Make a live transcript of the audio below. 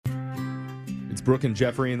It's Brooke and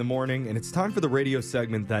Jeffrey in the morning, and it's time for the radio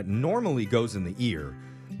segment that normally goes in the ear.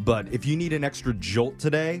 But if you need an extra jolt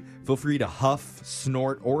today, feel free to huff,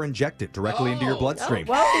 snort, or inject it directly into your bloodstream.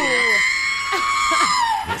 Whoa.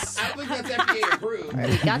 I don't think that's FDA approved.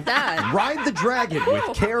 We got that. Ride the dragon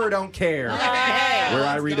with Care or Don't Care, Okay, where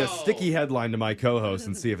I let's read go. a sticky headline to my co-host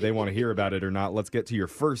and see if they want to hear about it or not. Let's get to your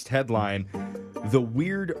first headline. The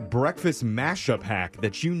weird breakfast mashup hack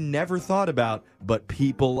that you never thought about, but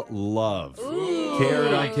people love. Care or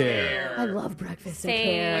Don't Care. I love breakfast and Same,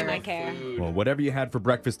 care. I care. Well, whatever you had for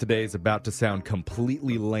breakfast today is about to sound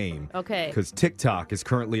completely lame. Okay. Because TikTok is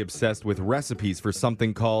currently obsessed with recipes for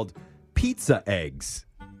something called pizza eggs.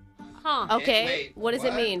 Huh. Okay. Wait, what does it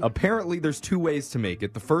what? mean? Apparently, there's two ways to make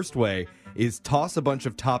it. The first way is toss a bunch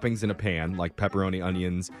of toppings in a pan, like pepperoni,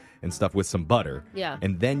 onions, and stuff with some butter. Yeah.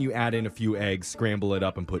 And then you add in a few eggs, scramble it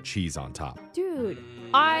up, and put cheese on top. Dude,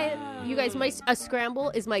 you guys, a scramble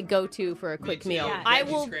is my go-to for a quick too. meal. Yeah. I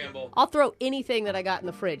Veggie will, scramble. I'll throw anything that I got in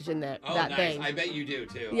the fridge in that Oh, nice. thing. I bet you do,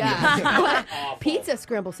 too. Yeah. Awful. Pizza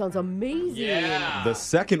scramble sounds amazing. Yeah. The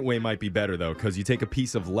second way might be better, though, because you take a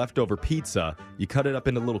piece of leftover pizza, you cut it up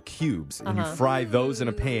into little cubes, and you fry those in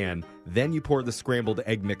a pan. Then you pour the scrambled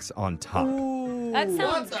egg mix on top. That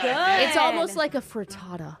sounds the good. heck? It's almost like a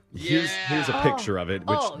frittata. Here's a picture of it,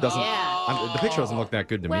 which Oh, doesn't. yeah. The picture doesn't look that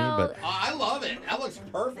good to Well, me, but Oh, I love it. That looks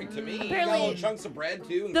perfect to me. You got Apparently- little chunks of bread,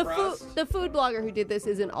 too, and The crust. food blogger who did this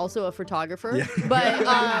isn't also a photographer, Yeah. but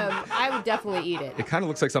I would definitely eat it. it kind of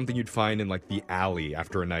looks like something you'd find in like the alley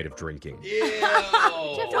after a night of drinking. Ew.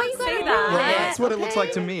 Why you say gotta that? ruin it? That's what it looks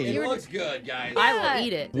like to me. It looks good, guys. I will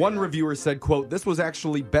eat it. One reviewer said, quote, "This was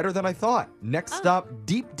actually better than I thought. Next stop,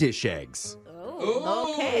 deep dish eggs." Ooh,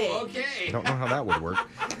 Okay. okay. I don't know how that would work.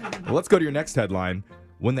 Well, let's go to your next headline.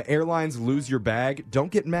 When the airlines lose your bag,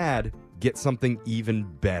 don't get mad. Get something even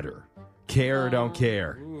better. Care or don't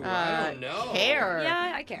care. Ooh, I don't know. Hair.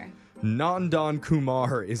 Yeah, I care. Nandan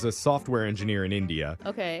Kumar is a software engineer in India,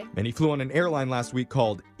 Okay. and he flew on an airline last week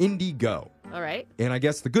called IndiGo. All right. And I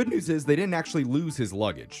guess the good news is they didn't actually lose his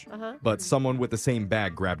luggage, Uh-huh. but someone with the same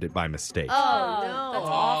bag grabbed it by mistake. Oh, no. That's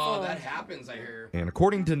Oh, awful. that happens, I hear. And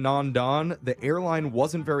according to Nandan, the airline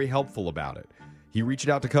wasn't very helpful about it. He reached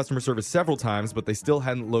out to customer service several times, but they still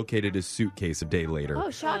hadn't located his suitcase a day later. Oh,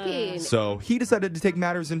 shocking. So he decided to take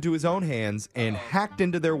matters into his own hands and hacked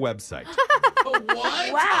into their website. Oh,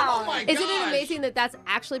 what? Wow. Oh, my Isn't gosh. it amazing that that's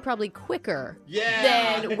actually probably quicker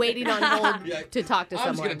Yeah. than waiting on hold Yeah. to talk to I'm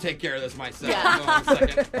just someone? going to take care of this myself. Yeah. Hold on a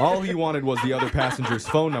second. All he wanted was the other passenger's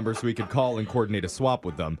phone number so he could call and coordinate a swap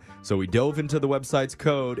with them. So he dove into the website's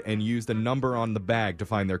code and used a number on the bag to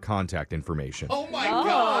find their contact information. Oh, my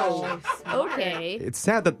gosh. Okay. It's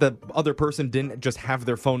sad that the other person didn't just have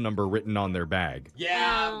their phone number written on their bag.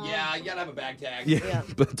 Yeah, you got to have a bag tag. Yeah,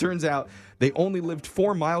 but it turns out they only lived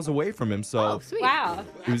 4 miles away from him, so Oh, sweet. Wow.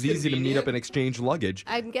 it was easy to meet up Convenient. and exchange luggage.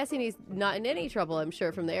 I'm guessing he's not in any trouble, I'm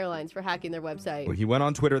sure, from the airlines for hacking their Well, website. he went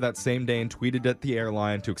on Twitter that same day and tweeted at the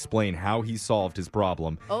airline to explain how he solved his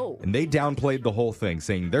problem. Oh. And they downplayed the whole thing,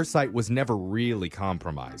 saying their site was never really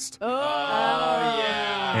compromised. Oh,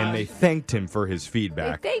 yeah. And they thanked him for his They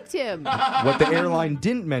feedback. thanked him. What the airline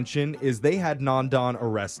didn't mention is they had Nandan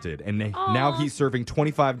arrested, and now he's serving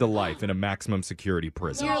 25 to life in a maximum security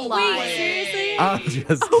prison. You're No lying. way. Seriously? I'm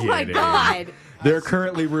just Oh kidding. my God. They're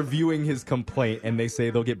currently reviewing his complaint, and they say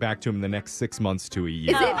they'll get back to him in the next 6 months to a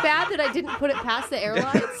year. Is it bad that I didn't put it past the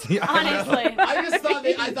airlines? Yeah, I know. Honestly. I just thought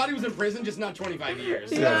I thought he was in prison, just not 25 years.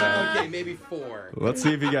 So I was like, okay, maybe 4. Let's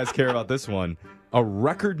see if you guys care about this one. A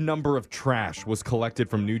record number of trash was collected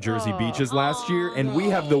from New Jersey beaches last year, and we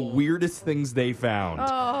have the weirdest things they found.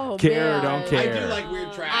 Oh, Care or man. don't care. I do like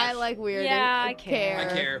weird trash. I like weird. Yeah, and I care. I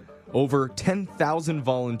care. Over 10,000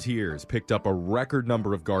 volunteers picked up a record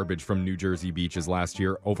number of garbage from New Jersey beaches last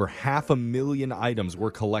year. Over 500,000 items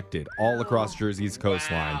were collected all across Jersey's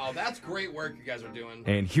coastline. Wow, that's great work you guys are doing.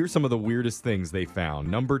 And here's some of the weirdest things they found.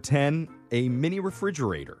 Number 10, a mini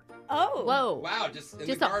refrigerator. Oh. Whoa. Wow, just in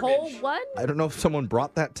Just the a garbage. whole one? I don't know if someone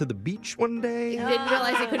brought that to the beach one day. Didn't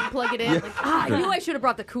realize they couldn't plug it in. Like, I knew I should have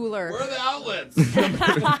brought the cooler. Where are the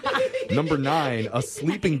outlets? Number 9, a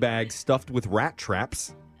sleeping bag stuffed with rat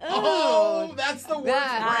traps. Oh, that's the worst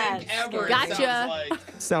That's prank ever. Gotcha. It sounds like.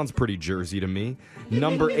 Sounds pretty Jersey to me.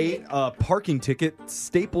 Number 8, a parking ticket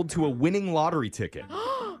stapled to a winning lottery ticket.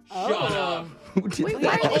 Shut up. Who did Wait,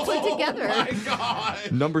 why that? are they put together? Oh my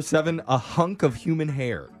god. Number 7, a hunk of human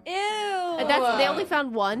hair. Ew. They only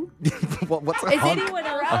found one. What's a Is hunk? anyone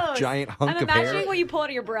A else? giant hunk I'm of hair? imagining what you pull out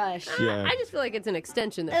of your brush. Yeah. I just feel like it's an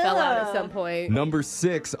extension that fell out at Ugh. some point. Number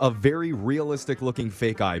 6, a very realistic looking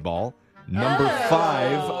fake eyeball. Number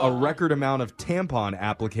 5, a record amount of tampon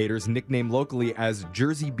applicators nicknamed locally as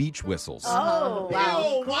Jersey Beach whistles. Oh,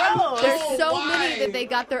 wow. Ew, why? There's Oh, so why? many that they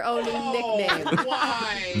got their own nickname. Oh,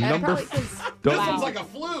 why? Number Probably f- 'cause- don't- This one's like a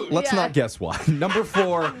flute. Let's Yeah. not guess why. Number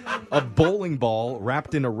 4, a bowling ball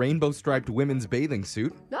wrapped in a rainbow-striped women's bathing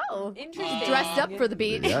suit. No. Interesting. Dressed up for the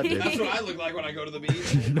beach. Yeah, dude. That's what I look like when I go to the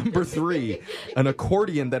beach. Number 3, an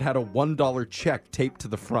accordion that had a $1 check taped to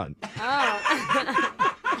the front.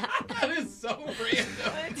 That is so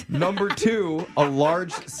random. Number 2, a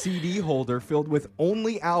large CD holder filled with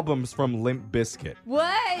only albums from Limp Bizkit.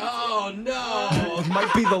 What? Oh, no.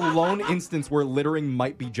 Might be the lone instance where littering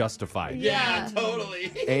might be justified. Yeah,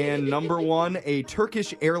 totally. And number 1, a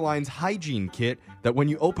Turkish Airlines hygiene kit that when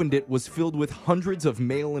you opened it was filled with hundreds of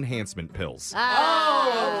male enhancement pills.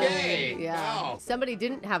 Oh, okay. Yeah. Wow. Somebody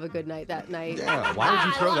didn't have a good night that night. Yeah, why would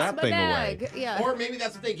you I throw lost that my thing bag. away? Yeah. Or maybe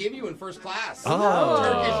that's what they give you in first class. Oh.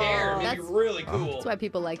 Turkish Air. Maybe That's- really cool. That's why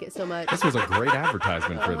people like it so much. This was a great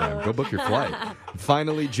advertisement for them. Go book your flight.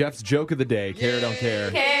 Finally, Jeff's joke of the day. Care or don't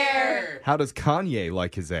care? Care. How does Kanye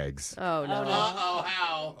like his eggs? Oh, no. Uh-oh,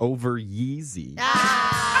 how? Over Yeezy.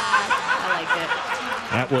 I like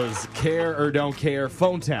it. That was Care or Don't Care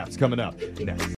phone taps coming up next.